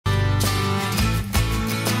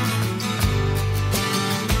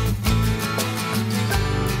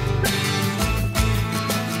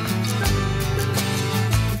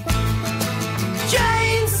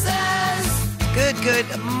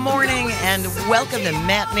and welcome to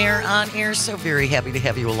Matt Nair on Air. So very happy to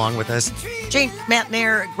have you along with us. Jane, Matt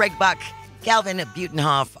Nair, Greg Buck, Calvin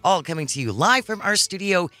Butenhoff, all coming to you live from our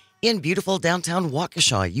studio in beautiful downtown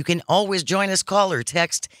Waukesha. You can always join us, call or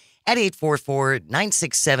text at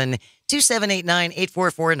 844-967-2789,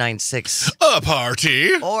 844-96. A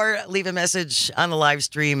party. Or leave a message on the live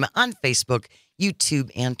stream on Facebook, YouTube,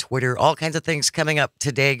 and Twitter. All kinds of things coming up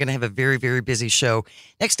today. Going to have a very, very busy show.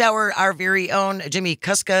 Next hour, our very own Jimmy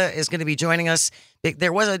Kuska is going to be joining us.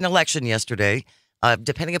 There was an election yesterday.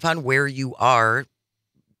 Depending upon where you are,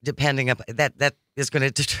 that is going to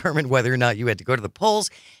determine whether or not you had to go to the polls.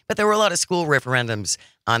 But there were a lot of school referendums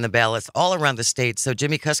on the ballots all around the state. So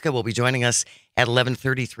Jimmy Kuska will be joining us at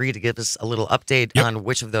 11:33 to give us a little update on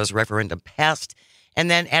which of those referendum passed. And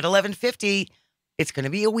then at 11:50, it's going to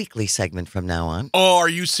be a weekly segment from now on. Oh, are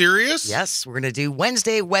you serious? Yes, we're going to do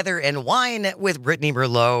Wednesday Weather and Wine with Brittany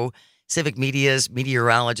Merlot, Civic Media's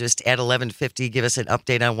meteorologist, at 11:50. Give us an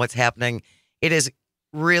update on what's happening. It is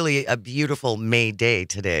really a beautiful May day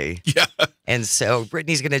today. Yeah. And so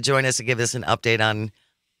Brittany's going to join us to give us an update on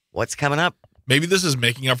what's coming up. Maybe this is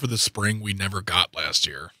making up for the spring we never got last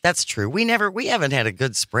year. That's true. We haven't had a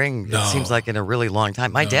good spring, No. it seems like, in a really long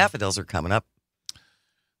time. My daffodils are coming up.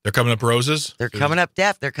 They're coming up roses? They're coming up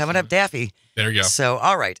daffy. There you go. So,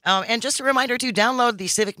 all right. And just a reminder to download the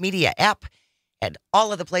Civic Media app at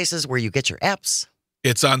all of the places where you get your apps.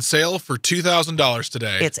 It's on sale for $2,000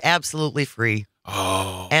 today. It's absolutely free.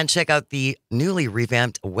 Oh. And check out the newly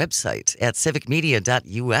revamped website at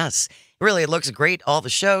civicmedia.us. Really, it looks great. All the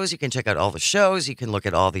shows. You can check out all the shows. You can look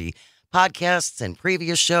at all the podcasts and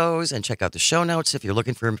previous shows and check out the show notes if you're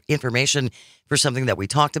looking for information for something that we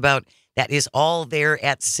talked about. That is all there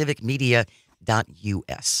at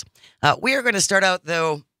civicmedia.us. We are going to start out,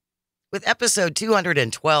 though, with episode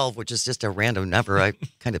 212, which is just a random number I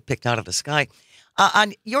kind of picked out of the sky,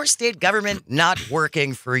 on your state government not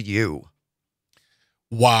working for you.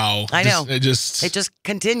 Wow. I know. It just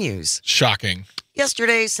continues. shocking.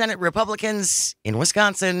 Yesterday, Senate Republicans in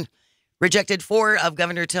Wisconsin rejected 4 of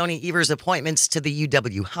Governor Tony Evers' appointments to the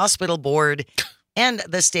UW Hospital Board and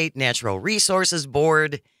the State Natural Resources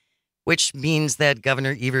Board, which means that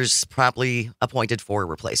Governor Evers promptly appointed 4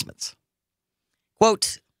 replacements.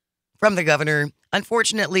 Quote from the governor,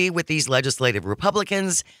 "Unfortunately, with these legislative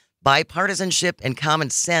Republicans, bipartisanship and common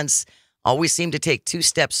sense always seem to take 2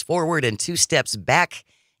 steps forward and 2 steps back,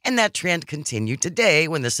 and that trend continued today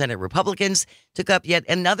when the Senate Republicans took up yet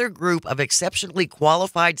another group of exceptionally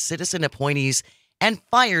qualified citizen appointees and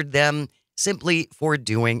fired them simply for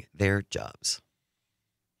doing their jobs."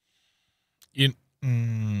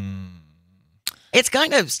 It's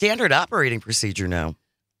kind of standard operating procedure now.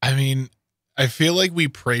 I mean, I feel like we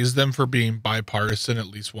praise them for being bipartisan at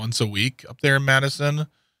least once a week up there in Madison.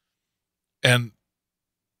 And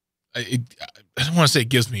I don't want to say it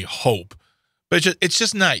gives me hope, but it's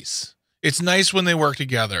just nice. It's nice when they work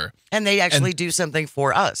together and they actually do something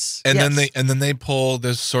for us. And Yes. then they pull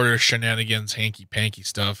this sort of shenanigans, hanky panky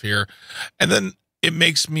stuff here. And then it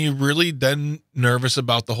makes me really then nervous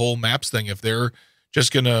about the whole maps thing. If they're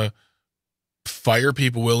just going to fire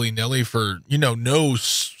people willy-nilly for, no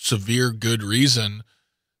severe good reason,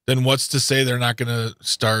 then what's to say they're not going to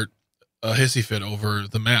start a hissy fit over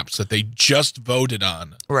the maps that they just voted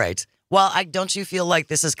on? Right. Well, don't you feel like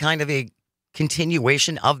this is kind of a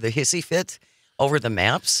continuation of the hissy fit over the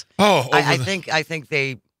maps? Oh, I think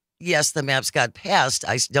yes, the maps got passed.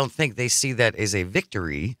 I don't think they see that as a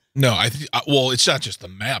victory. No, well, it's not just the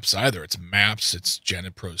maps either. It's maps. It's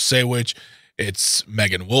Janet Protasiewicz. It's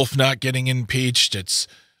Megan Wolf not getting impeached. It's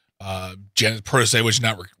Janet Protasiewicz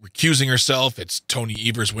not recusing herself. It's Tony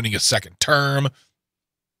Evers winning a second term.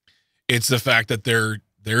 It's the fact that their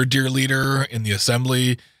dear leader in the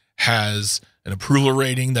assembly has an approval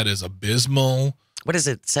rating that is abysmal. What is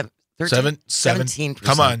it? 17%.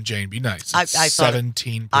 Come on, Jane, be nice. I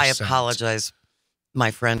 17%. I apologize,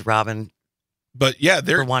 my friend Robin. But yeah,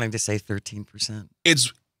 for wanting to say 13%.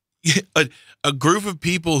 It's a group of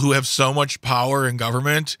people who have so much power in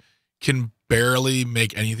government can barely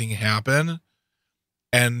make anything happen,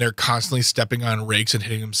 and they're constantly stepping on rakes and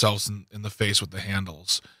hitting themselves in the face with the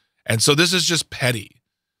handles. And so this is just petty.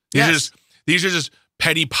 These are just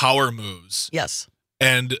petty power moves. Yes.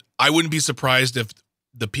 And I wouldn't be surprised if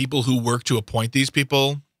the people who work to appoint these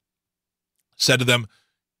people said to them,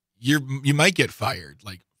 you might get fired,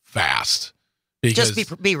 like, fast. Just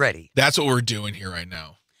be ready. That's what we're doing here right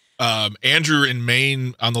now. Andrew in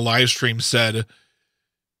Maine on the live stream said,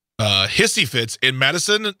 hissy fits in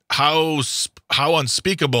Madison, how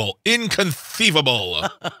unspeakable, inconceivable.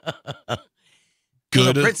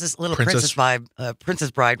 Good. Little princess vibe,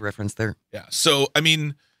 Princess Bride reference there. Yeah. So, I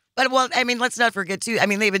mean, But, well, I mean, let's not forget, too. I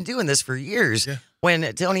mean, they've been doing this for years. Yeah. When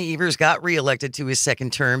Tony Evers got reelected to his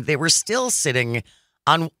second term, they were still sitting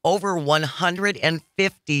on over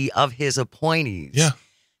 150 of his appointees. Yeah.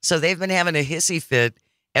 So they've been having a hissy fit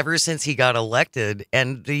ever since he got elected,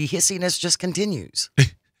 and the hissiness just continues.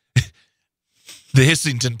 The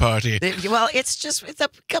Hissington Party. Well,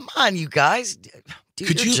 come on, you guys. Do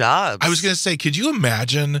your jobs. I was going to say, could you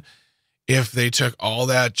imagine if they took all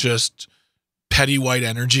that just petty white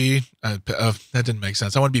energy? That didn't make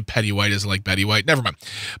sense. I want to be petty white as like Betty White. Never mind.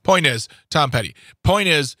 Point is, Tom Petty. Point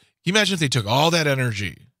is, can you imagine if they took all that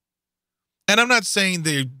energy? And I'm not saying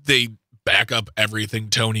they back up everything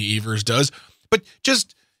Tony Evers does, but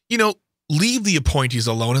just, leave the appointees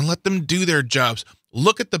alone and let them do their jobs.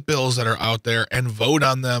 Look at the bills that are out there and vote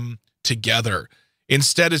on them together.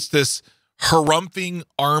 Instead, it's this harumphing,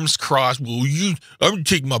 arms crossed, I'm going to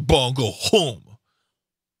take my ball and go home.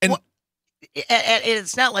 And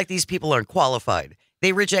it's not like these people aren't qualified.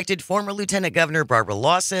 They rejected former Lieutenant Governor Barbara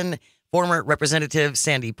Lawson, former Representative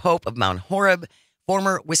Sandy Pope of Mount Horeb,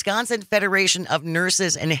 former Wisconsin Federation of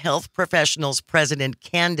Nurses and Health Professionals President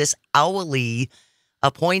Candace Owley,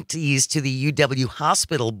 appointees to the UW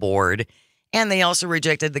Hospital Board, and they also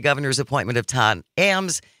rejected the governor's appointment of Todd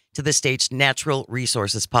Ames to the state's Natural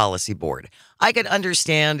Resources Policy Board. I could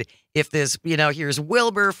understand if this, here's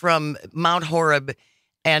Wilbur from Mount Horeb,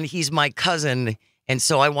 and he's my cousin, and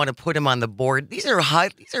so I want to put him on the board. These are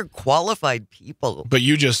qualified people. But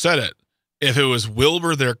you just said it. If it was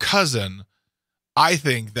Wilbur, their cousin, I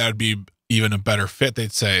think that would be even a better fit.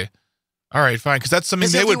 They'd say, all right, fine, because that's something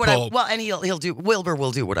they would pull. And Wilbur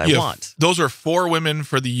will do what I want. Those are 4 women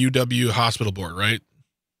for the UW Hospital Board, right?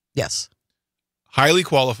 Yes. Highly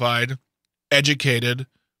qualified, educated,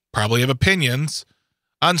 probably have opinions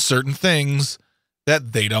on certain things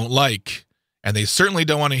that they don't like. And they certainly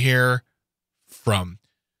don't want to hear from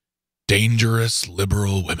dangerous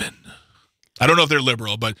liberal women. I don't know if they're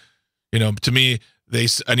liberal, but, to me,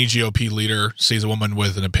 any GOP leader sees a woman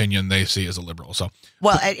with an opinion they see as a liberal. So,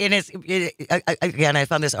 well, and again, I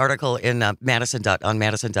found this article in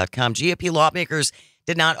Madison.com. GOP lawmakers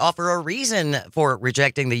did not offer a reason for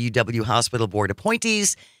rejecting the UW Hospital Board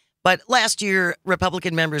appointees, but last year,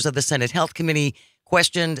 Republican members of the Senate Health Committee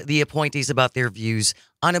questioned the appointees about their views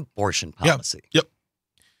on abortion policy. Yep.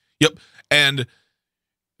 And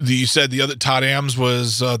you said the other Todd Ames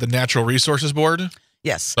was the Natural Resources Board.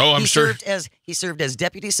 Yes. Oh, I'm sure. He served as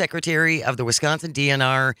deputy secretary of the Wisconsin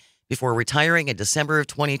DNR before retiring in December of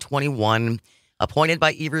 2021, appointed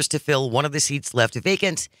by Evers to fill one of the seats left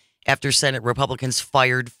vacant after Senate Republicans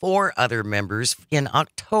fired 4 other members in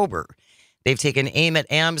October. They've taken aim at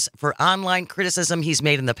Ames for online criticism he's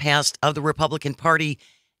made in the past of the Republican Party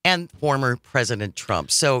and former President Trump.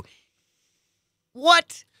 So,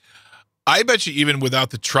 what? I bet you even without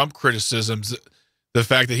the Trump criticisms, the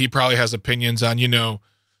fact that he probably has opinions on,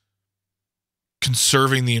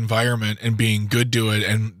 conserving the environment and being good to it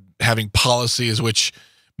and having policies which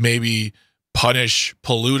maybe punish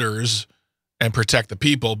polluters and protect the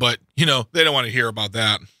people. But, they don't want to hear about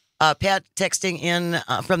that. Pat texting in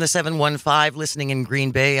from the 715, listening in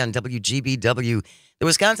Green Bay on WGBW. The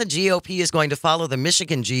Wisconsin GOP is going to follow the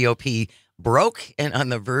Michigan GOP, broke and on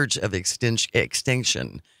the verge of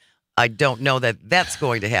extinction. I don't know that that's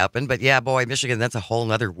going to happen, but yeah, boy, Michigan, that's a whole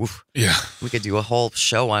nother woof. Yeah. We could do a whole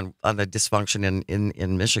show on the dysfunction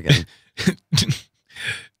in Michigan.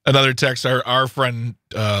 Another text, our friend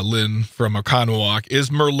Lynn from Oconomowoc.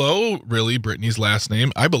 Is Merlot really Brittany's last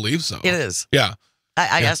name? I believe so. It is. Yeah.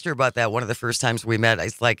 I asked her about that one of the first times we met.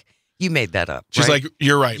 It's like, you made that up. She's right? like,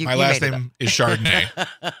 you're right. My last name is Chardonnay.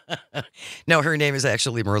 No, her name is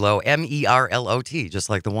actually Merlot, Merlot, just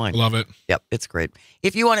like the wine. Love it. Yep, it's great.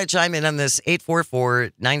 If you want to chime in on this,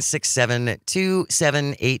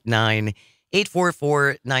 844-967-2789,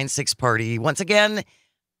 844-96-PARTY. Once again,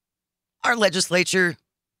 our legislature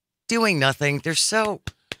doing nothing. They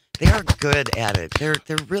are good at it. They're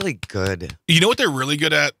really good. You know what they're really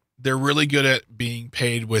good at? They're really good at being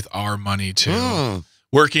paid with our money, too.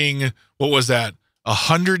 Working, what was that,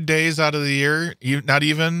 100 days out of the year? Not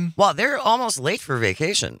even? Well, they're almost late for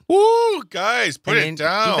vacation. Woo, guys, put it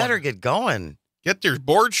down. You better get going. Get your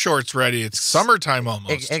board shorts ready. It's summertime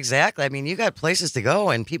almost. Exactly. I mean, you got places to go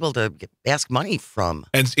and people to ask money from.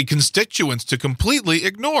 And constituents to completely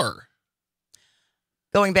ignore.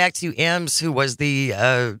 Going back to Ames, who was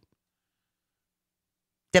the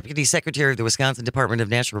Deputy Secretary of the Wisconsin Department of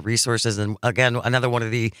Natural Resources, and again, another one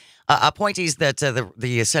of the appointees that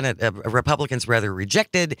the Senate Republicans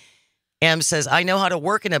rejected. Ames says, I know how to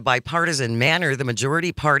work in a bipartisan manner. The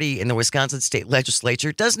majority party in the Wisconsin state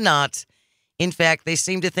legislature does not. In fact, they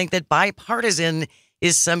seem to think that bipartisan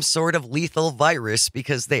is some sort of lethal virus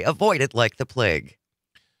because they avoid it like the plague.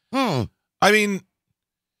 I mean,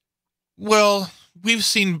 well, we've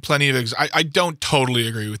seen plenty of I don't totally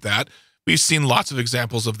agree with that. We've seen lots of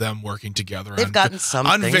examples of them working together. They've gotten some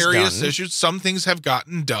on things various done. issues. Some things have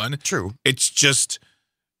gotten done. True. It's just,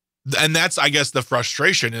 and that's, I guess, the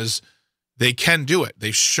frustration is they can do it.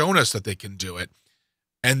 They've shown us that they can do it.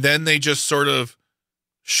 And then they just sort of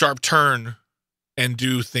sharp turn and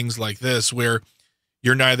do things like this where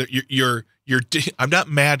you're neither, I'm not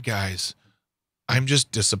mad, guys. I'm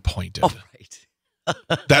just disappointed. Oh, right.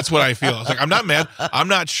 That's what I feel. It's like, I'm not mad. I'm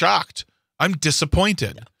not shocked. I'm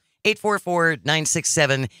disappointed. Yeah.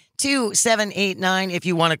 844-967-2789 if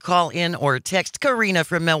you want to call in or text. Karina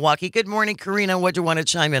from Milwaukee. Good morning, Karina. What do you want to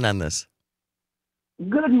chime in on this?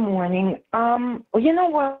 Good morning. You know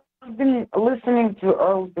what? I've been listening to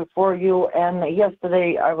Earl before you, and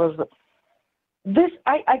yesterday I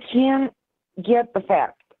can't get the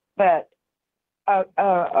fact that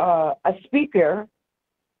a speaker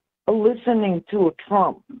listening to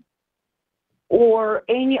Trump or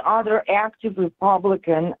any other active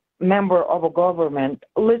Republican member of a government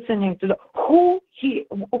listening to who is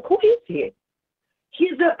he?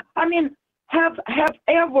 Have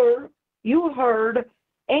ever you heard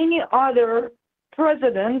any other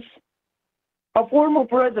presidents, a former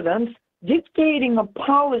presidents, dictating a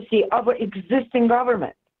policy of an existing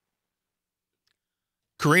government?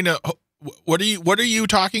 Karina, what are you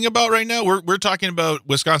talking about right now? We're talking about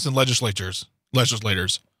Wisconsin legislators.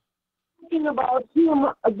 About him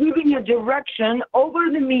giving a direction over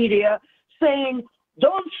the media saying,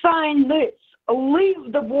 don't sign this,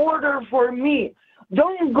 leave the border for me,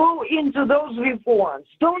 don't go into those reforms,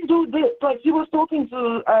 don't do this. Like he was talking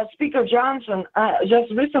to Speaker Johnson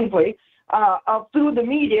just recently through the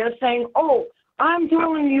media saying, oh, I'm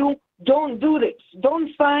telling you, don't do this, don't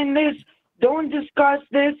sign this, don't discuss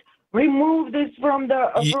this, remove this from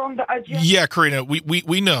the agenda. Yeah, Karina,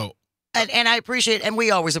 we know. And I appreciate, and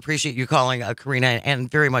we always appreciate you calling, Karina,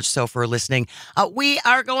 and very much so for listening. We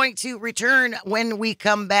are going to return when we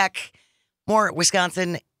come back. More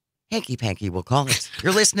Wisconsin hanky-panky, we'll call it.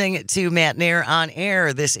 You're listening to Matt Nair on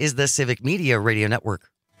air. This is the Civic Media Radio Network.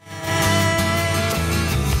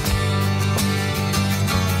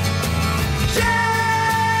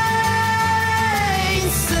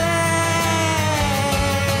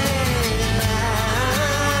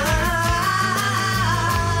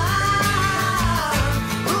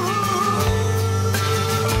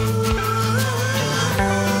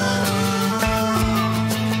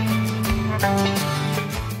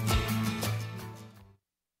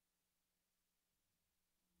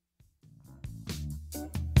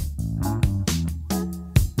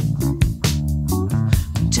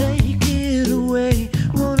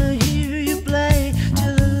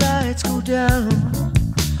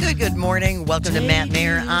 Good morning. Welcome to Matt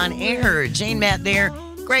Nair on air. Jane Matt Nair,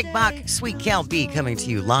 Greg Bach, Sweet Cal B coming to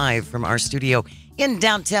you live from our studio in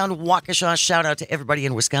downtown Waukesha. Shout out to everybody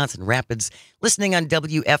in Wisconsin Rapids listening on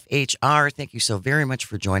WFHR. Thank you so very much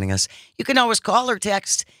for joining us. You can always call or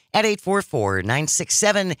text at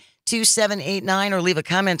 844-967-2789 or leave a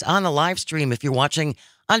comment on the live stream if you're watching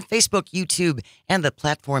on Facebook, YouTube, and the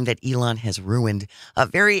platform that Elon has ruined.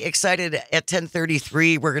 Very excited at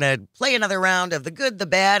 10:33. We're going to play another round of the good, the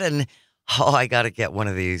bad, and I got to get one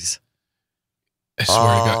of these. I swear to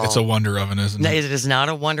God, it's a wonder oven, isn't it? It is not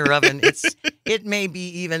a wonder oven. It may be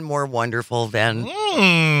even more wonderful than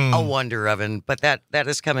a wonder oven, but that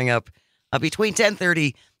is coming up between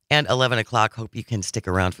 10:30 and 11 o'clock. Hope you can stick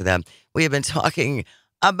around for that. We have been talking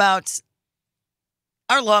about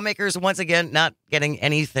our lawmakers, once again, not getting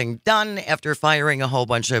anything done after firing a whole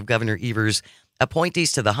bunch of Governor Evers'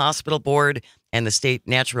 appointees to the hospital board and the state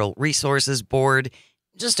natural resources board.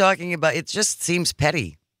 Just talking about, it just seems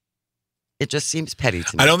petty. It just seems petty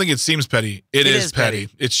to me. I don't think it seems petty. It is petty.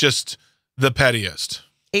 It's just the pettiest.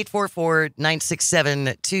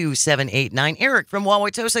 844-967-2789. Eric from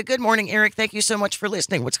Wauwatosa. Good morning, Eric. Thank you so much for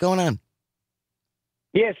listening. What's going on?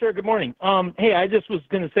 Yeah, sure. Good morning. Hey, I just was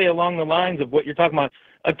going to say along the lines of what you're talking about,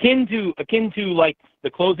 akin to like the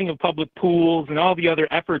closing of public pools and all the other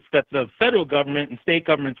efforts that the federal government and state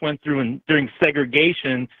governments went through during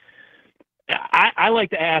segregation. I like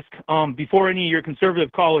to ask, before any of your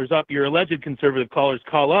conservative callers up, your alleged conservative callers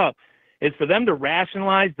call up, is for them to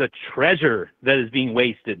rationalize the treasure that is being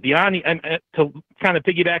wasted. Beyond, to kind of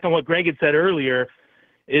piggyback on what Greg had said earlier,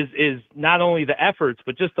 is not only the efforts,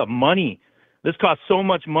 but just the money. This costs so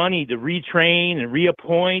much money to retrain and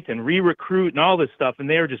reappoint and re-recruit and all this stuff, and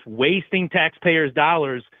they're just wasting taxpayers'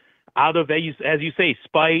 dollars out of, as you say,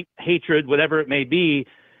 spite, hatred, whatever it may be.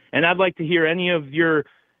 And I'd like to hear any of your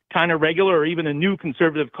kind of regular or even a new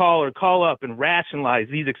conservative caller call up and rationalize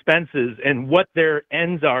these expenses and what their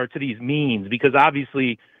ends are to these means, because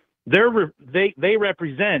obviously they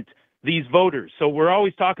represent these voters. So we're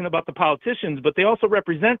always talking about the politicians, but they also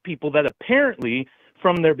represent people that apparently,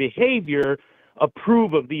 from their behavior,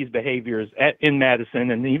 approve of these behaviors in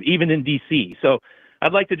Madison and even in D.C. So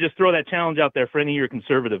I'd like to just throw that challenge out there for any of your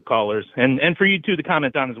conservative callers and for you two to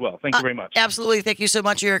comment on as well. Thank you very much. Absolutely. Thank you so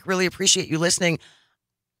much, Eric. Really appreciate you listening.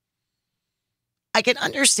 I can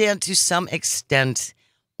understand to some extent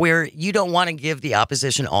where you don't want to give the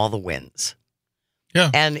opposition all the wins. Yeah.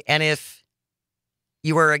 And if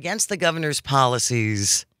you are against the governor's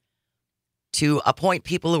policies to appoint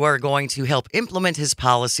people who are going to help implement his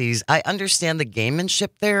policies, I understand the gamemanship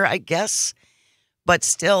there, I guess. But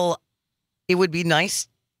still, it would be nice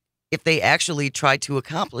if they actually tried to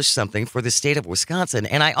accomplish something for the state of Wisconsin.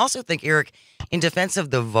 And I also think, Eric, in defense of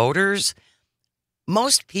the voters,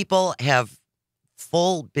 most people have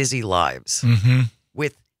full, busy lives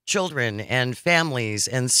with children and families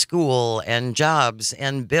and school and jobs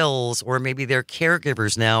and bills, or maybe they're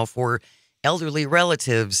caregivers now for elderly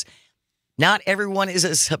relatives. Not everyone is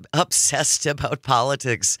as obsessed about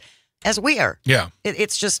politics as we are. Yeah.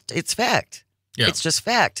 It's fact. Yeah. It's just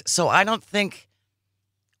fact. So I don't think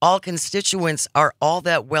all constituents are all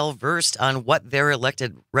that well versed on what their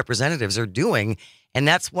elected representatives are doing. And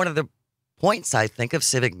that's one of the points, I think, of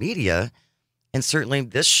civic media, and certainly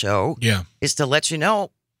this show, is to let you know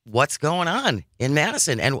what's going on in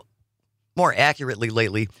Madison, and more accurately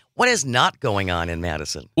lately, what is not going on in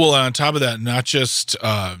Madison. Well, on top of that, not just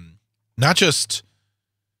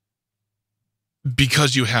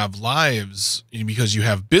because you have lives, because you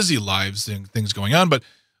have busy lives and things going on, but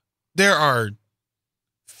there are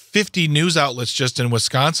 50 news outlets just in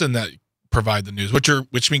Wisconsin that provide the news,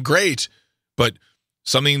 which mean great, but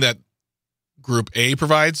something that Group A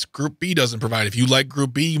provides, Group B doesn't provide. If you like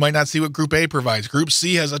Group B, you might not see what Group A provides. Group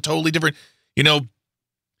C has a totally different,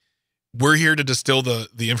 we're here to distill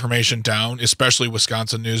the information down, especially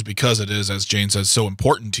Wisconsin news, because it is, as Jane says, so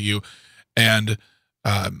important to you. And,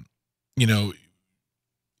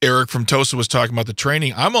 Eric from Tosa was talking about the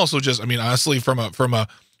training. I'm also honestly, from a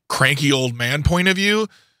cranky old man point of view,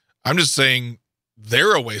 I'm just saying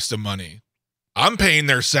they're a waste of money. I'm paying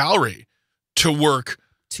their salary to work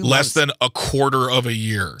less than a quarter of a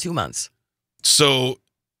year. 2 months. So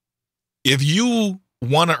if you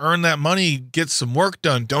want to earn that money, get some work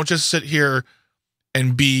done. Don't just sit here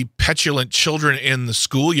and be petulant children in the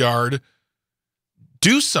schoolyard.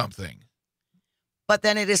 Do something. But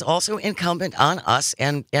then it is also incumbent on us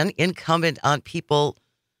and incumbent on people,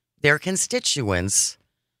 their constituents,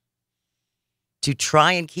 to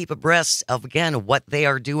try and keep abreast of, again, what they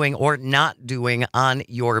are doing or not doing on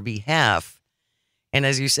your behalf. And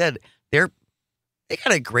as you said, they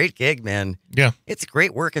got a great gig, man. Yeah. It's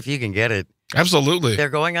great work if you can get it. Absolutely. They're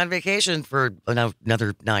going on vacation for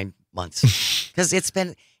another 9 months. Because it's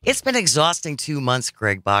been exhausting 2 months,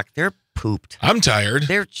 Greg Bach. They're pooped. I'm tired.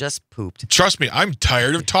 They're just pooped. Trust me, I'm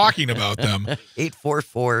tired of talking about them.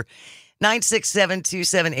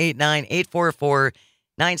 844-967-2789.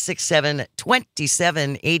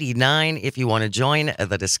 844-967-2789 if you want to join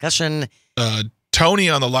the discussion. Tony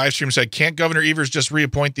on the live stream said, can't Governor Evers just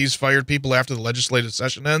reappoint these fired people after the legislative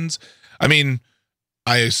session ends? I mean,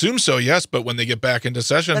 I assume so, yes, but when they get back into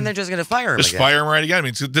session, then they're just going to fire him again. Fire him right again. I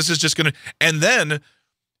mean, so this is just going to, and then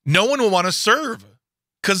no one will want to serve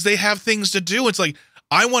because they have things to do. It's like,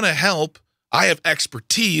 I want to help. I have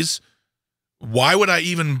expertise. Why would I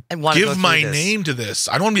even give my name to this?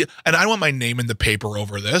 I don't want to be, and I don't want my name in the paper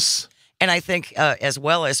over this. And I think as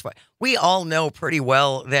well as we all know pretty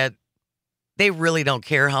well that they really don't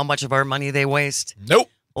care how much of our money they waste.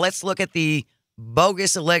 Nope. Let's look at the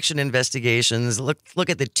bogus election investigations. Look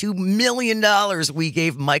at the $2 million we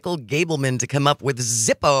gave Michael Gableman to come up with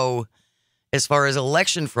Zippo as far as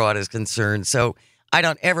election fraud is concerned. So I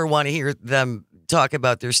don't ever want to hear them talk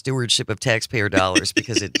about their stewardship of taxpayer dollars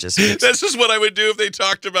because it just makes... That's just what I would do if they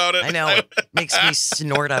talked about it. I know. It makes me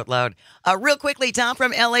snort out loud. Real quickly, Tom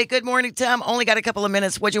from L.A. Good morning, Tom. Only got a couple of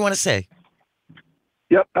minutes. What do you want to say?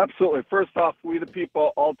 Yep, absolutely. First off, we the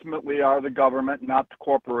people ultimately are the government, not the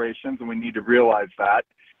corporations, and we need to realize that.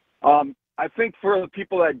 I think for the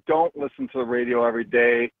people that don't listen to the radio every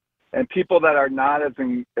day and people that are not as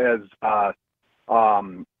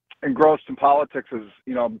engrossed in politics as,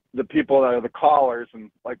 the people that are the callers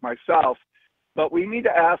and like myself, but we need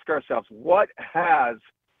to ask ourselves, what has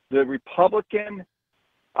the Republican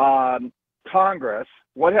Congress,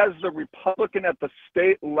 what has the Republican at the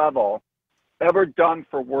state level ever done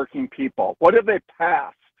for working people? What have they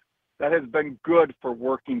passed that has been good for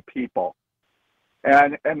working people?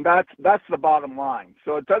 And that's the bottom line.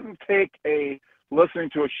 So it doesn't take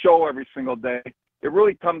listening to a show every single day. It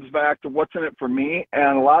really comes back to what's in it for me.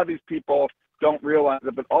 And a lot of these people don't realize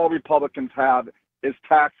it, but all Republicans have is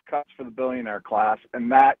tax cuts for the billionaire class,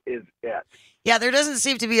 and that is it. Yeah, there doesn't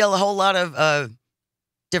seem to be a whole lot of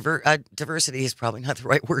diversity is probably not the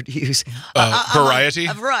right word to use. Variety?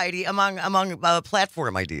 A variety among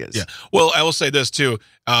platform ideas. Yeah. Well, I will say this, too.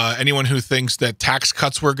 Anyone who thinks that tax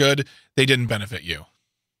cuts were good, they didn't benefit you.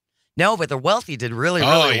 No, but the wealthy did really,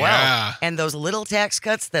 really well. And those little tax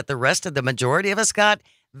cuts that the majority of us got,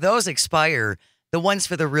 those expire. The ones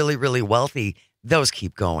for the really, really wealthy, those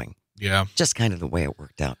keep going. Yeah. Just kind of the way it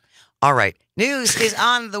worked out. All right. News is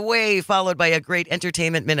on the way, followed by a great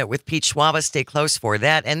entertainment minute with Pete Schwaba. Stay close for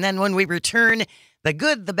that. And then when we return, the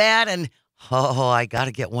good, the bad, and I got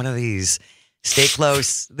to get one of these. Stay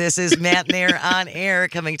close. This is Matt Nair on air,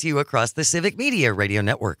 coming to you across the Civic Media Radio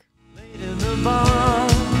Network. In the bar,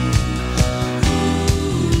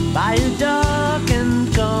 by a dark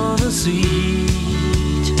and corner seat,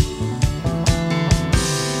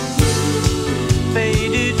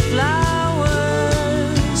 faded flowers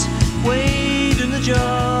wait in the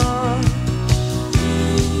jar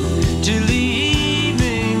till the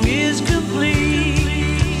evening is complete.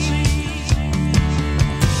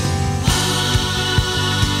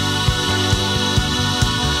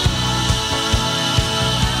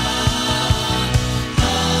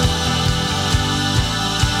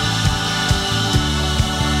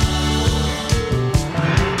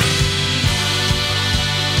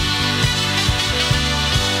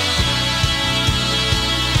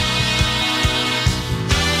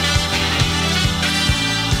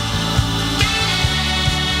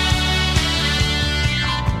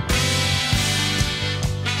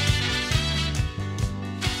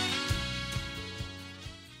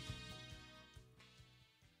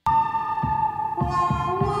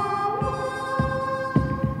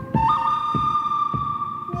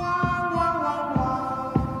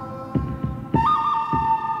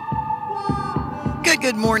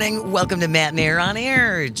 Good morning. Welcome to Matt Nair on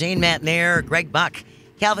air. Jane Matt Nair, Greg Buck,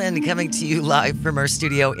 Calvin coming to you live from our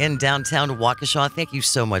studio in downtown Waukesha. Thank you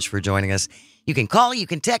so much for joining us. You can call, you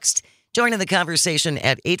can text, join in the conversation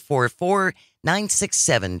at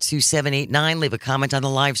 844-967-2789. Leave a comment on the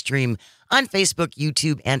live stream on Facebook,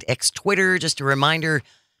 YouTube, and X Twitter. Just a reminder,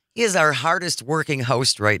 he is our hardest working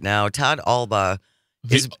host right now. Todd Alba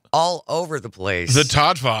is all over the place. The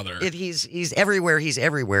Todd father. He's everywhere. He's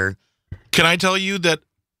everywhere. Can I tell you that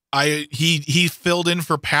he filled in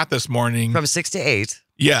for Pat this morning From 6 to 8.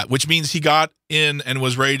 Yeah, which means he got in and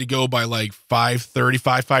was ready to go by like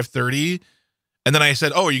 5:30. And then I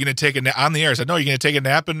said, "Oh, are you going to take a nap?" On the air, I said, "No, you're going to take a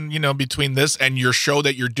nap and, between this and your show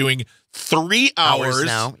that you're doing 3 hours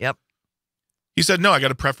now." Yep. He said, "No, I got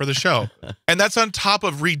to prep for the show." And that's on top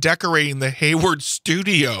of redecorating the Hayward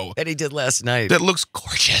studio that he did last night. That looks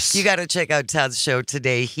gorgeous. You got to check out Todd's show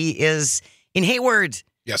today. He is in Hayward.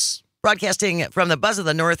 Yes. Broadcasting from the Buzz of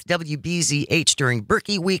the North, WBZH, during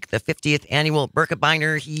Berkey Week, the 50th annual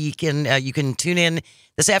Berkebiner. You can tune in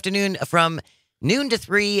this afternoon from noon to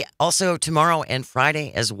 3, also tomorrow and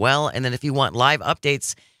Friday as well. And then if you want live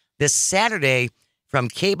updates this Saturday from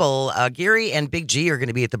cable, Gary and Big G are going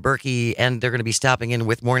to be at the Berkey, and they're going to be stopping in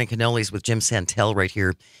with Morning Cannolis with Jim Santel right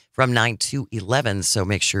here from 9 to 11. So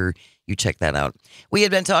make sure you check that out. We had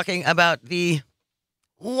been talking about the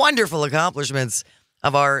wonderful accomplishments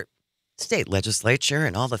of our state legislature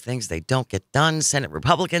and all the things they don't get done. Senate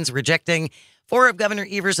Republicans rejecting 4 of Governor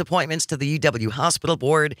Evers' appointments to the UW Hospital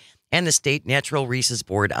Board and the State Natural Resources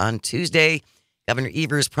Board on Tuesday. Governor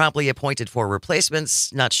Evers promptly appointed 4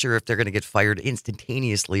 replacements. Not sure if they're going to get fired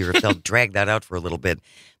instantaneously or if they'll drag that out for a little bit.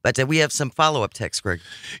 But we have some follow-up text, Greg.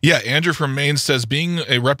 Yeah, Andrew from Maine says, being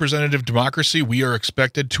a representative democracy, we are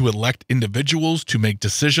expected to elect individuals to make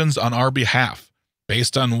decisions on our behalf,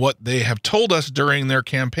 based on what they have told us during their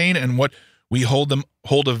campaign and what we hold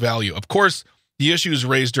of value. Of course, the issues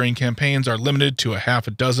raised during campaigns are limited to a half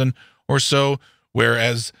a dozen or so,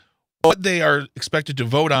 whereas what they are expected to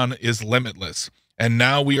vote on is limitless. And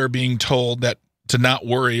now we are being told that to not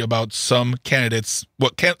worry about some candidates,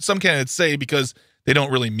 some candidates say, because they don't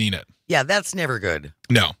really mean it. Yeah, that's never good.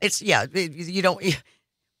 No. You don't.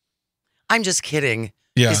 I'm just kidding.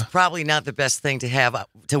 Yeah. Is probably not the best thing to have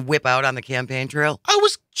to whip out on the campaign trail. I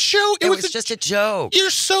was joking. It was just a joke. You're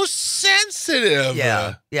so sensitive.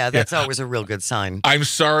 Yeah, that's always a real good sign. I'm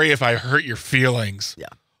sorry if I hurt your feelings. Yeah.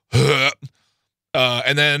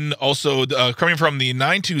 And then also coming from the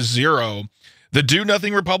 920, the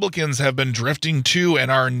do-nothing Republicans have been drifting to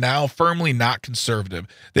and are now firmly not conservative.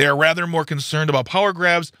 They are rather more concerned about power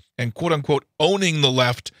grabs and quote-unquote owning the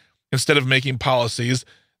left instead of making policies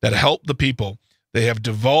that help the people. They have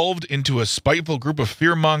devolved into a spiteful group of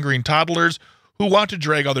fear-mongering toddlers who want to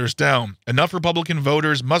drag others down. Enough Republican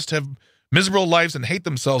voters must have miserable lives and hate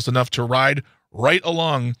themselves enough to ride right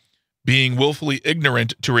along being willfully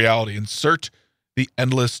ignorant to reality. Insert the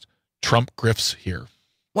endless Trump grifts here.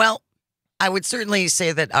 Well, I would certainly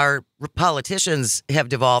say that our politicians have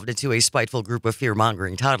devolved into a spiteful group of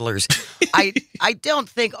fear-mongering toddlers. I don't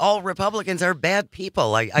think all Republicans are bad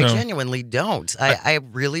people. I genuinely don't. I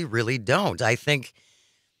really, really don't. I think,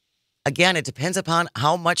 again, it depends upon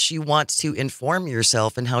how much you want to inform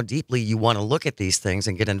yourself and how deeply you want to look at these things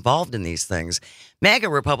and get involved in these things. MAGA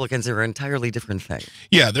Republicans are an entirely different thing.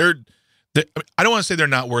 Yeah, I don't want to say they're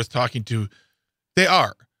not worth talking to. They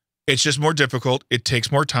are. It's just more difficult. It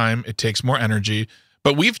takes more time. It takes more energy.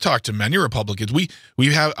 But we've talked to many Republicans. We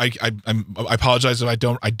have. I apologize if I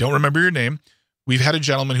don't remember your name. We've had a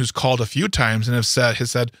gentleman who's called a few times and has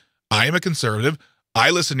said, I am a conservative.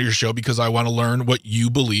 I listen to your show because I want to learn what you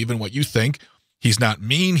believe and what you think. He's not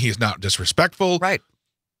mean. He's not disrespectful. Right.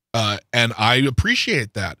 And I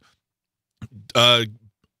appreciate that.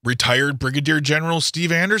 Retired Brigadier General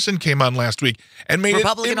Steve Anderson came on last week and made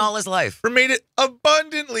Republican all his life. Made it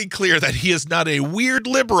abundantly clear that he is not a weird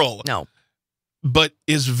liberal. No. But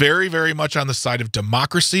is very, very much on the side of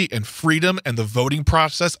democracy and freedom and the voting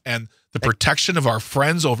process and the protection of our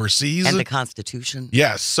friends overseas. And the Constitution.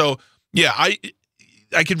 Yes. So, yeah, I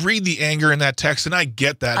could read the anger in that text, and I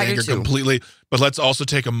get that anger completely. But let's also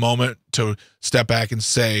take a moment to step back and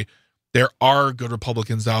say there are good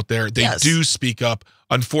Republicans out there. They do speak up.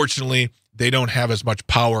 Unfortunately, they don't have as much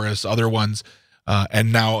power as other ones.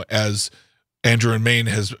 And now, as Andrew and Maine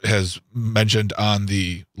has mentioned on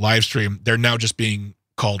the live stream, they're now just being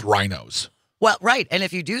called rhinos. Well, right. And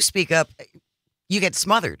if you do speak up, you get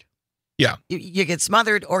smothered. Yeah. You get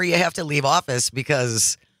smothered, or you have to leave office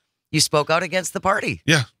because you spoke out against the party.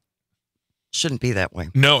 Yeah. Shouldn't be that way.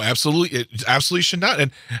 No, absolutely. It absolutely should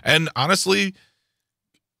not. And honestly,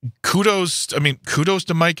 kudos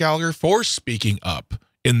to Mike Gallagher for speaking up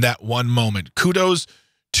in that one moment. Kudos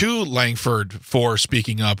to Langford for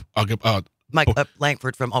speaking up. Mike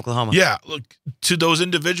Langford from Oklahoma. Yeah, look, to those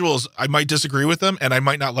individuals, I might disagree with them and I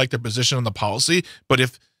might not like their position on the policy, but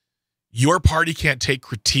if your party can't take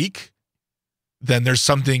critique, then there's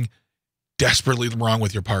something desperately wrong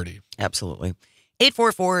with your party. Absolutely.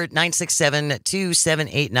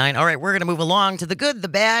 844-967-2789. All right, we're going to move along to the good, the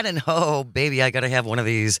bad, and oh, baby, I got to have one of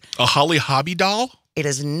these. A Holly Hobby doll? It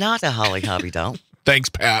is not a Holly Hobby doll. Thanks,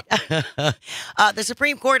 Pat. The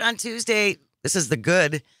Supreme Court on Tuesday, this is the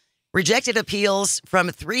good, rejected appeals from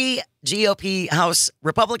 3 GOP House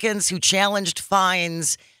Republicans who challenged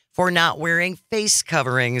fines for not wearing face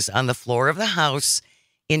coverings on the floor of the House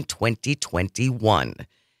in 2021.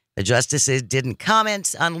 The justices didn't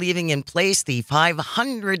comment on leaving in place the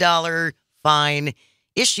 $500 fine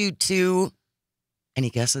issued to, any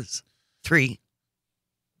guesses? 3.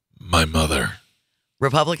 My mother.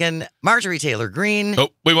 Republican Marjorie Taylor Greene. Oh,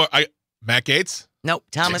 wait, Matt Gaetz? Nope.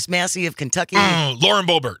 Thomas Massey of Kentucky. Lauren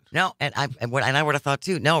Boebert. No, and I would have thought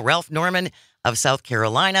too. No, Ralph Norman of South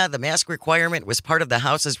Carolina. The mask requirement was part of the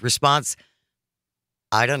House's response,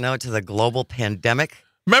 I don't know, to the global pandemic.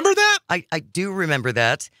 Remember that? I do remember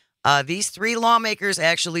that. These 3 lawmakers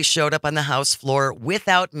actually showed up on the House floor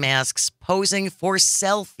without masks, posing for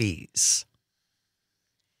selfies.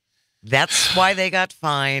 That's why they got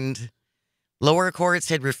fined. Lower courts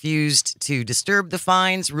had refused to disturb the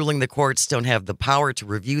fines, ruling the courts don't have the power to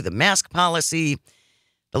review the mask policy.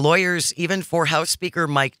 The lawyers, even for House Speaker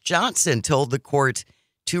Mike Johnson, told the court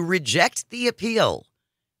to reject the appeal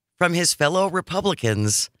from his fellow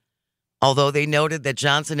Republicans, although they noted that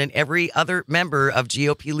Johnson and every other member of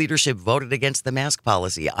GOP leadership voted against the mask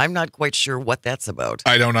policy. I'm not quite sure what that's about.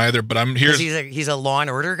 I don't either, but I'm here. He's a Law and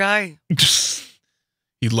Order guy?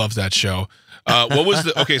 He loves that show. What was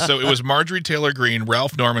so it was Marjorie Taylor Greene,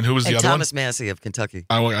 Ralph Norman, who was the other one? Thomas Massey of Kentucky.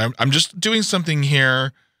 I'm just doing something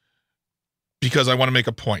here because I want to make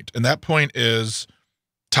a point. And that point is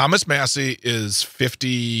Thomas Massey is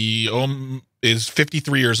 53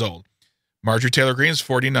 years old. Marjorie Taylor Greene is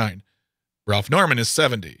 49. Ralph Norman is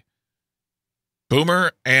 70.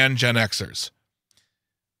 Boomer and Gen Xers.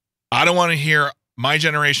 I don't want to hear my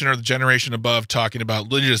generation or the generation above talking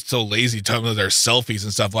about, they're just so lazy, talking about their selfies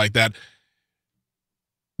and stuff like that.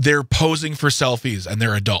 They're posing for selfies and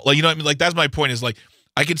they're adult. Like, you know what I mean? Like, that's my point is, like,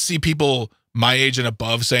 I could see people my age and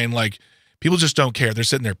above saying, like, people just don't care. They're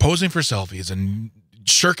sitting there posing for selfies and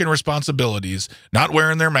shirking responsibilities, not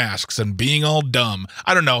wearing their masks and being all dumb.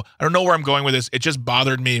 I don't know. I don't know where I'm going with this. It just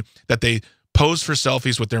bothered me that they pose for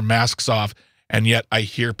selfies with their masks off, and yet I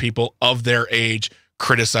hear people of their age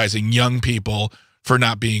criticizing young people for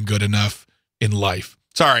not being good enough in life.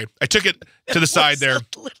 Sorry, I took it to the side there.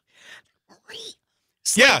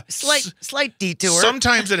 Slight detour.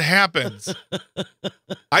 Sometimes it happens.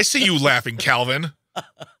 I see you laughing, Calvin.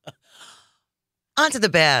 On to the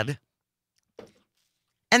bad.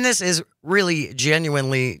 And this is really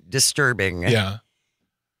genuinely disturbing. Yeah.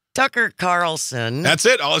 Tucker Carlson. That's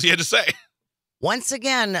it. All you had to say. Once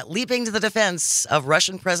again, leaping to the defense of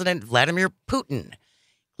Russian President Vladimir Putin,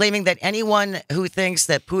 claiming that anyone who thinks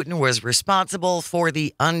that Putin was responsible for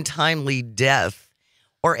the untimely death,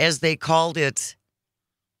 or as they called it,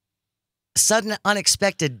 sudden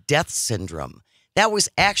unexpected death syndrome. That was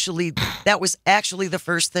actually the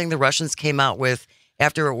first thing the Russians came out with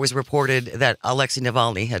after it was reported that Alexei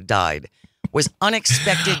Navalny had died. Was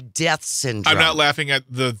unexpected death syndrome. I'm not laughing at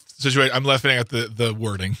the situation. I'm laughing at the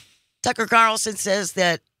wording. Tucker Carlson says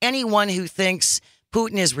that anyone who thinks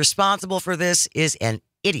Putin is responsible for this is an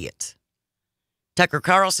idiot. Tucker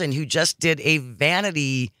Carlson, who just did a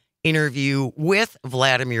vanity interview with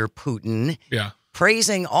Vladimir Putin,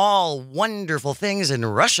 praising all wonderful things in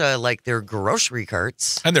Russia, like their grocery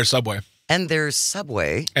carts. And their Subway. And their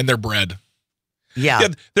Subway. And their bread. Yeah.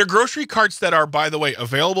 They're grocery carts that are, by the way,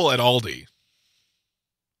 available at Aldi.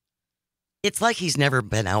 It's like he's never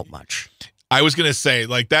been out much. I was going to say,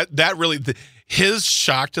 like, that really, his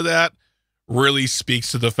shock to that really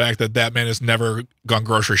speaks to the fact that man has never gone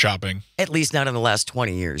grocery shopping. At least not in the last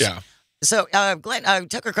 20 years. Yeah. So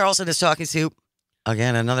Tucker Carlson is talking to,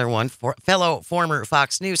 again, another one, fellow former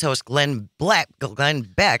Fox News host Glenn Beck.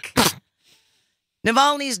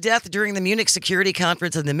 Navalny's death during the Munich Security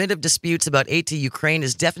Conference in the midst of disputes about aid to Ukraine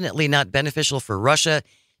is definitely not beneficial for Russia.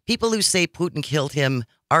 People who say Putin killed him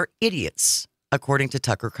are idiots, according to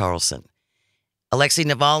Tucker Carlson. Alexei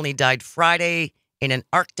Navalny died Friday in an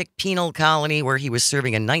Arctic penal colony where he was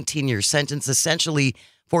serving a 19-year sentence, essentially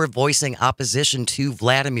for voicing opposition to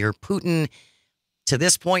Vladimir Putin. To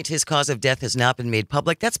this point, his cause of death has not been made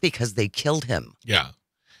public. That's because they killed him. Yeah.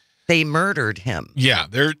 They murdered him. Yeah,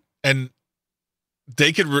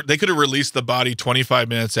 they could have released the body 25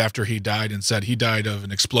 minutes after he died and said he died of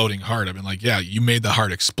an exploding heart. I mean, like, yeah, you made the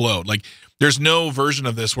heart explode. Like, there's no version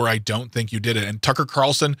of this where I don't think you did it. And Tucker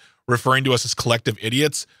Carlson referring to us as collective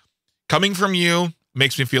idiots, coming from you,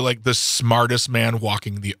 makes me feel like the smartest man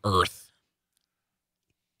walking the earth.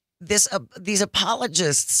 These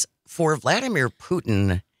apologists for Vladimir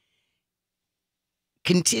Putin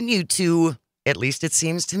continue to, at least it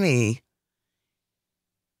seems to me,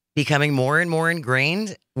 becoming more and more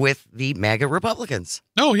ingrained with the MAGA Republicans.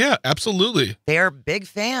 Oh, yeah, absolutely. They are big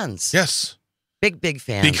fans. Yes. Big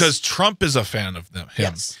fans. Because Trump is a fan of him.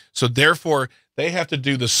 Yes. So therefore, they have to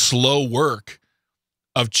do the slow work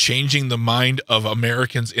of changing the mind of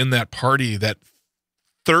Americans in that party that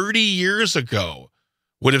 30 years ago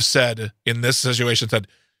would have said, in this situation, said,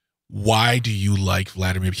 why do you like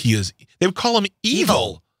Vladimir? They would call him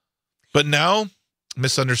evil. But now,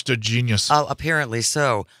 misunderstood genius. Apparently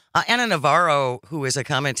so. Anna Navarro, who is a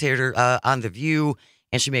commentator on The View,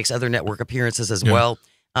 and she makes other network appearances as well,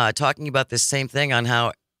 talking about this same thing on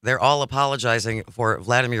how they're all apologizing for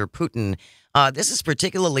Vladimir Putin. This is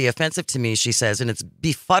particularly offensive to me, she says, and it's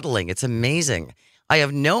befuddling. It's amazing. I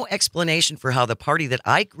have no explanation for how the party that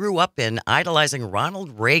I grew up in, idolizing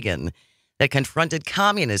Ronald Reagan, that confronted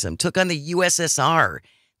communism, took on the USSR,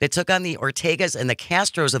 that took on the Ortegas and the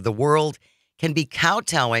Castros of the world, can be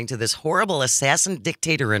kowtowing to this horrible assassin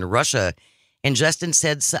dictator in Russia and just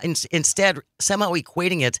instead somehow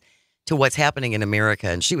equating it to what's happening in America.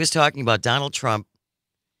 And she was talking about Donald Trump.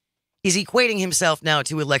 He's equating himself now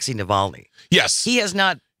to Alexei Navalny. Yes. He has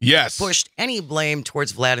not pushed any blame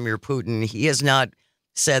towards Vladimir Putin. He has not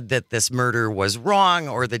said that this murder was wrong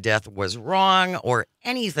or the death was wrong or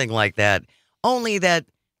anything like that. Only that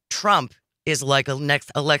Trump is like a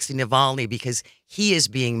next Alexei Navalny because he is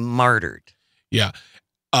being martyred. Yeah.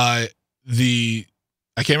 I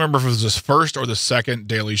can't remember if it was this first or the second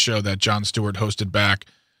Daily Show that Jon Stewart hosted back.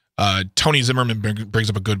 Tony Zimmerman brings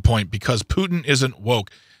up a good point because Putin isn't woke.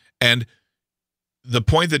 And the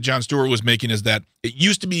point that Jon Stewart was making is that it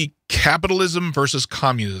used to be capitalism versus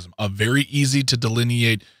communism, a very easy to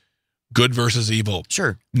delineate good versus evil.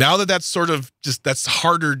 Sure. Now that's sort of that's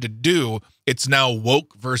harder to do. It's now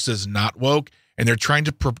woke versus not woke. And they're trying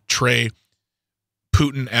to portray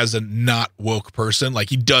Putin as a not woke person.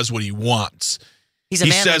 Like he does what he wants. He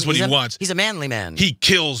says what he wants. He's a manly man. He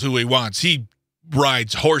kills who he wants. He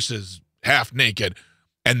rides horses half naked.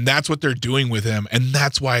 And that's what they're doing with him. And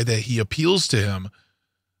that's why he appeals to him.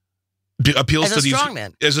 Appeals as to strong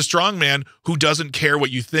man. As a strong man who doesn't care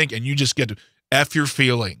what you think. And you just get to F your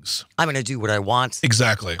feelings. I'm going to do what I want.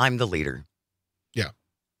 Exactly. I'm the leader.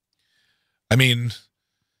 I mean,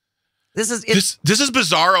 This is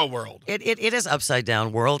bizarro world. It is upside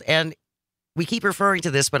down world, and we keep referring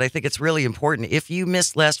to this, but I think it's really important. If you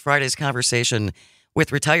missed last Friday's conversation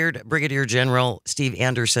with retired Brigadier General Steve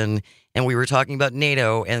Anderson, and we were talking about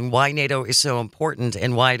NATO and why NATO is so important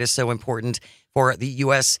and why it is so important for the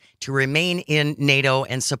U.S. to remain in NATO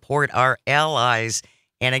and support our allies.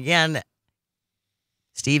 And again,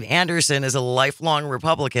 Steve Anderson is a lifelong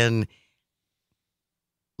Republican.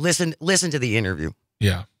 Listen to the interview.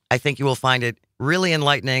 Yeah. I think you will find it really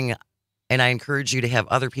enlightening, and I encourage you to have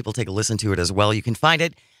other people take a listen to it as well. You can find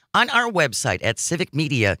it on our website at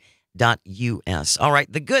civicmedia.us. All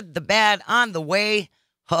right, the good, the bad, on the way.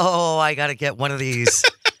 Oh, I got to get one of these.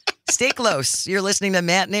 Stay close. You're listening to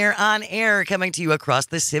Matt Nair on Air, coming to you across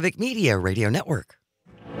the Civic Media Radio Network.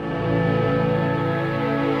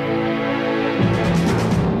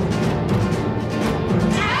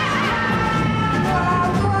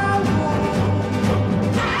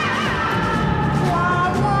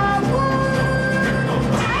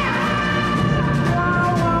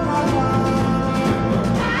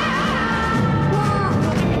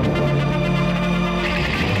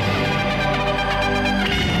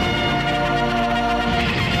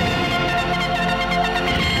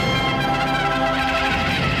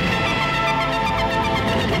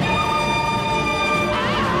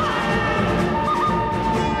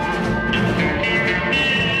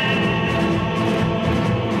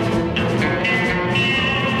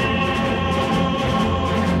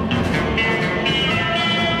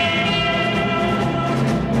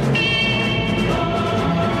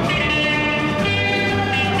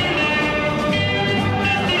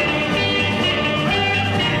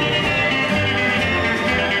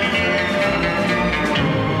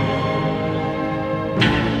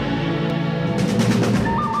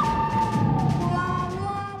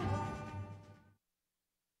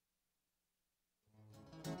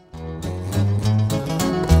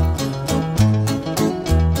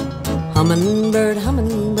 Hummingbird,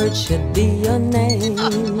 hummingbird should be your name.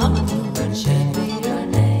 Hummingbird should be your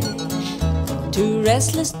name. Too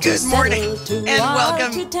restless to Good morning, settle, too and wild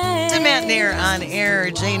welcome to tame. to Matt Nair on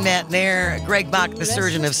Air. Jane Matt Nair, Greg Bach, the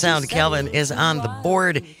surgeon of sound, Calvin is on the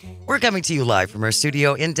board. We're coming to you live from our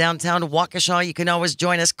studio in downtown Waukesha. You can always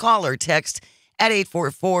join us, call or text at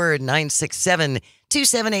 844-967-2789,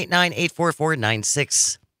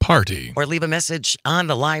 844-96. Party. Or leave a message on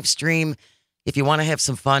the live stream. If you want to have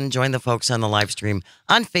some fun, join the folks on the live stream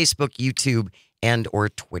on Facebook, YouTube, and or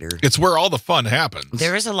Twitter. It's where all the fun happens.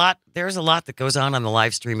 There is a lot that goes on the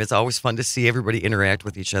live stream. It's always fun to see everybody interact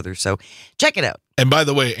with each other. So check it out. And by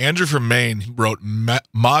the way, Andrew from Maine wrote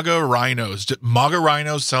Maga Rhinos. Maga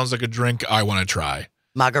Rhinos sounds like a drink I want to try.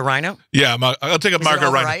 Maga Rhino? Yeah, I'll take a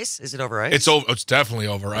Maga Rhino. Ice? Is it over ice? It's definitely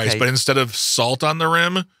over ice, Okay. but instead of salt on the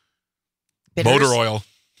rim, Bitters? motor oil.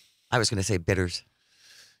 I was going to say bitters.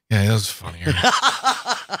 Yeah, that was funnier.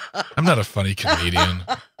 I'm not a funny comedian.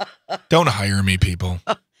 Don't hire me, people.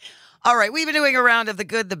 All right, we've been doing a round of the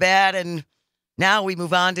good, the bad, and now we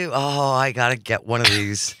move on to, I got to get one of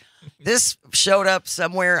these. This showed up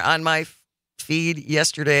somewhere on my feed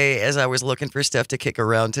yesterday as I was looking for stuff to kick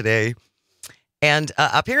around today. And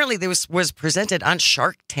apparently this was presented on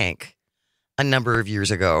Shark Tank a number of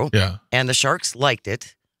years ago. Yeah. And the sharks liked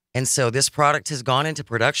it. And so this product has gone into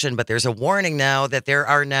production, but there's a warning now that there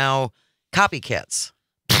are now copycats.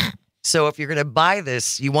 So if you're going to buy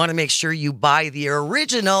this, you want to make sure you buy the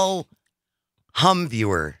original hum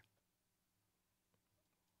viewer.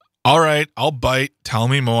 All right, I'll bite. Tell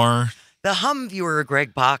me more. The hum viewer,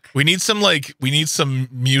 Greg Bach. We need some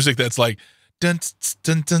music that's like dun,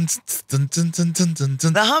 dun, dun, dun, dun, dun, dun, dun,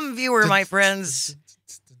 dun. The hum viewer, my friends,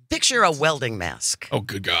 picture a welding mask. Oh,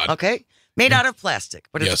 good God. Okay? Made out of plastic,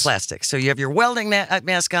 but it's Yes. plastic. So you have your welding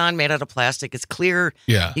mask on, made out of plastic. It's clear.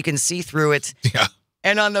 Yeah. You can see through it. Yeah.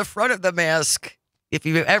 And on the front of the mask, if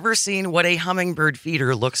you've ever seen what a hummingbird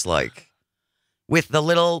feeder looks like, with the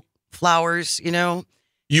little flowers,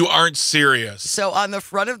 You aren't serious. So on the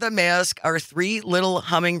front of the mask are 3 little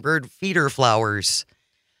hummingbird feeder flowers.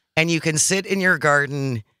 And you can sit in your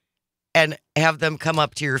garden and have them come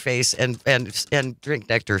up to your face and drink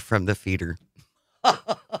nectar from the feeder.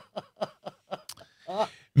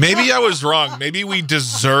 Maybe I was wrong. Maybe we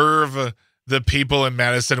deserve the people in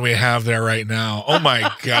Madison we have there right now. Oh, my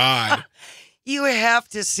God. You have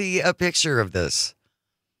to see a picture of this.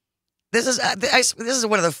 This is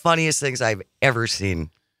one of the funniest things I've ever seen.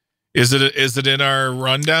 Is it in our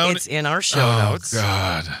rundown? It's in our show notes. Oh,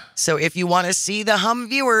 God. So if you want to see the hum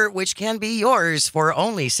viewer, which can be yours for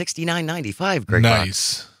only $69.95, Greg Bach.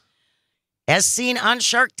 Nice. As seen on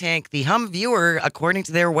Shark Tank, the hum viewer, according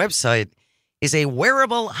to their website, is a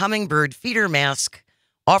wearable hummingbird feeder mask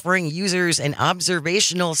offering users an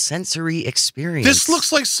observational sensory experience. This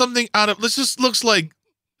looks like something out of, this just looks like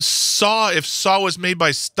Saw if Saw was made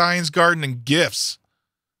by Stein's Garden and Gifts.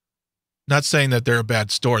 Not saying that they're a bad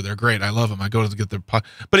store. They're great. I love them. I go to get their pot.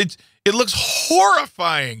 But it looks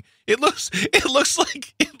horrifying. It looks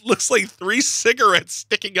like 3 cigarettes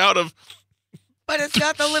sticking out of. But it's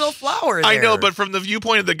got the little flower there. I know, but from the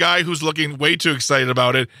viewpoint of the guy who's looking way too excited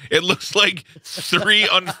about it, it looks like 3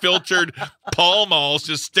 unfiltered Pall Malls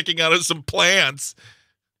just sticking out of some plants.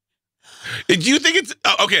 Do you think it's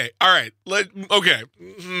okay? All right.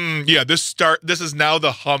 Yeah, this is now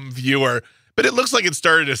the Hum Viewer, but it looks like it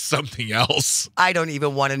started as something else. I don't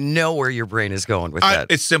even want to know where your brain is going with that.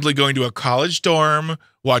 It's simply going to a college dorm,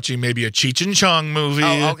 watching maybe a Cheech and Chong movie.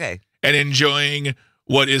 Oh, okay. And enjoying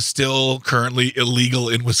what is still currently illegal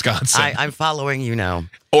in Wisconsin. I'm following you now.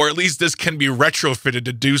 Or at least this can be retrofitted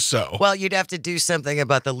to do so. Well, you'd have to do something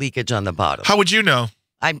about the leakage on the bottom. How would you know?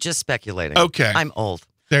 I'm just speculating. Okay. I'm old.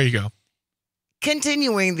 There you go.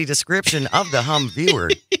 Continuing the description of the Hum Viewer.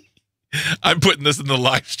 I'm putting this in the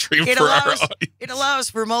live stream our audience. It allows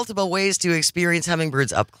for multiple ways to experience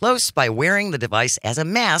hummingbirds up close by wearing the device as a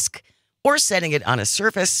mask or setting it on a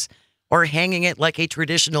surface or hanging it like a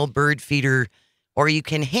traditional bird feeder, or you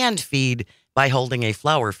can hand feed by holding a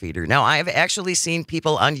flower feeder. Now, I've actually seen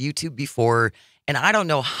people on YouTube before, and I don't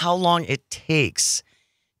know how long it takes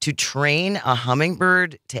to train a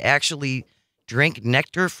hummingbird to actually drink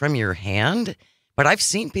nectar from your hand, but I've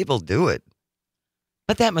seen people do it.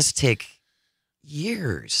 But that must take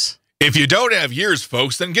years. If you don't have years,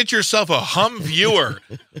 folks, then get yourself a Hum Viewer.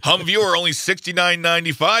 Hum Viewer, only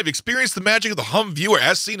 $69.95. Experience the magic of the Hum Viewer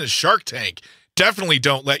as seen as Shark Tank. Definitely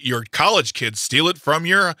don't let your college kids steal it from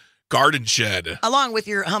your garden shed. Along with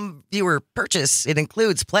your Hum Viewer purchase, it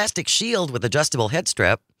includes plastic shield with adjustable head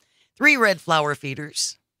strap, 3 red flower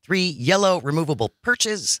feeders, 3 yellow removable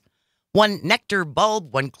perches, 1 nectar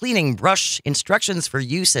bulb, 1 cleaning brush, instructions for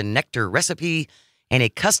use and nectar recipe, and a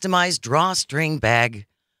customized drawstring bag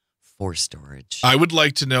for storage. I would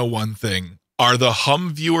like to know one thing. Are the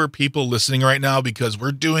Hum Viewer people listening right now? Because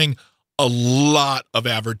we're doing a lot of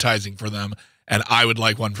advertising for them, and I would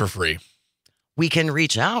like one for free. We can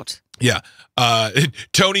reach out. Yeah.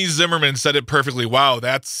 Tony Zimmerman said it perfectly. Wow,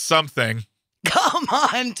 that's something. Come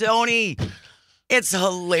on, Tony. It's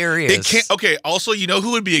hilarious. It can't. Okay, also, you know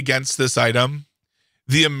who would be against this item?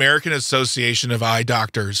 The American Association of Eye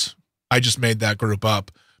Doctors. I just made that group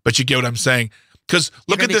up, but you get what I'm saying. Because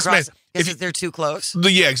look at this man. If they're too close?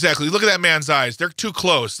 Yeah, exactly. Look at that man's eyes. They're too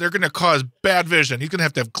close. They're going to cause bad vision. He's going to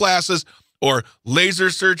have glasses or laser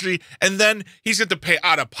surgery, and then he's going to pay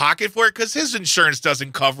out of pocket for it because his insurance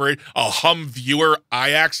doesn't cover it. A Hum Viewer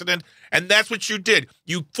eye accident. And that's what you did.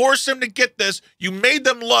 You forced them to get this. You made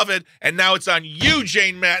them love it, and now it's on you,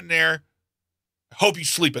 Jane Matinair. Hope you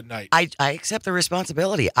sleep at night. I accept the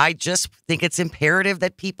responsibility. I just think it's imperative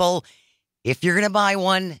that people, if you're going to buy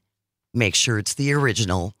one, make sure it's the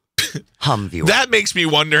original Hum Viewer. That makes me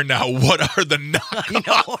wonder now, what are the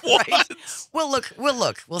knockoff ones? We'll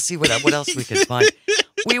look. We'll see what else we can find.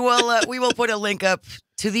 We will put a link up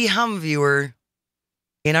to the Hum Viewer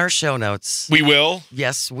in our show notes. We will?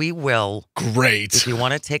 Yes, we will. Great. If you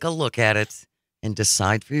want to take a look at it and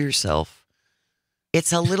decide for yourself.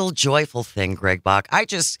 It's a little joyful thing, Greg Bach. I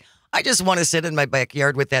just want to sit in my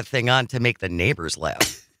backyard with that thing on to make the neighbors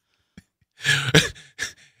laugh.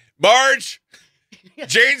 Marge,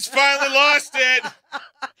 Jane's finally lost it.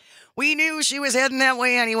 We knew she was heading that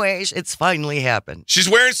way anyway. It's finally happened. She's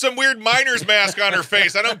wearing some weird miner's mask on her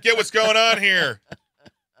face. I don't get what's going on here.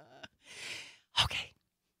 Okay.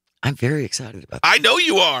 I'm very excited about this. I know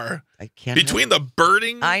you are. I can't. Between the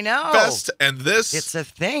birding fest and this. It's a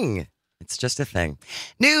thing. It's just a thing.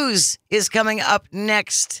 News is coming up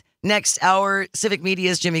next. Next hour, Civic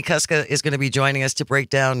Media's Jimmy Kuska is going to be joining us to break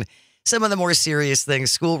down some of the more serious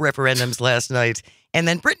things, school referendums last night. And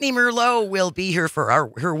then Brittany Merlot will be here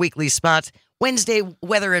for her weekly spot, Wednesday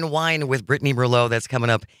Weather and Wine with Brittany Merlot. That's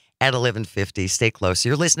coming up at 11:50. Stay close.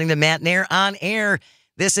 You're listening to Matt Nair on air.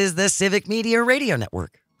 This is the Civic Media Radio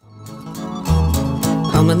Network.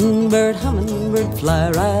 Hummingbird, hummingbird,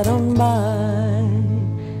 fly right on by.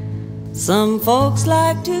 Some folks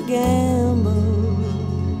like to gamble,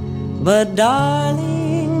 but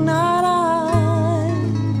darling, not I.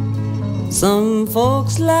 Some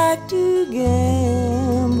folks like to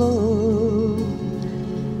gamble,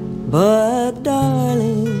 but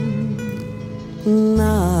darling,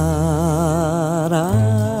 not I.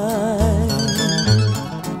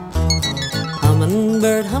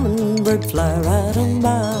 Hummingbird, hummingbird, fly right on by.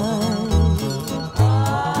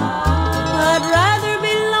 I'd rather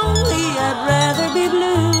be lonely, I'd rather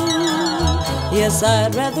Yes,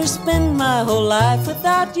 I'd rather spend my whole life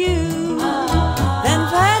without you than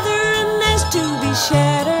feather a nest to be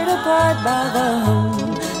shattered apart by the hum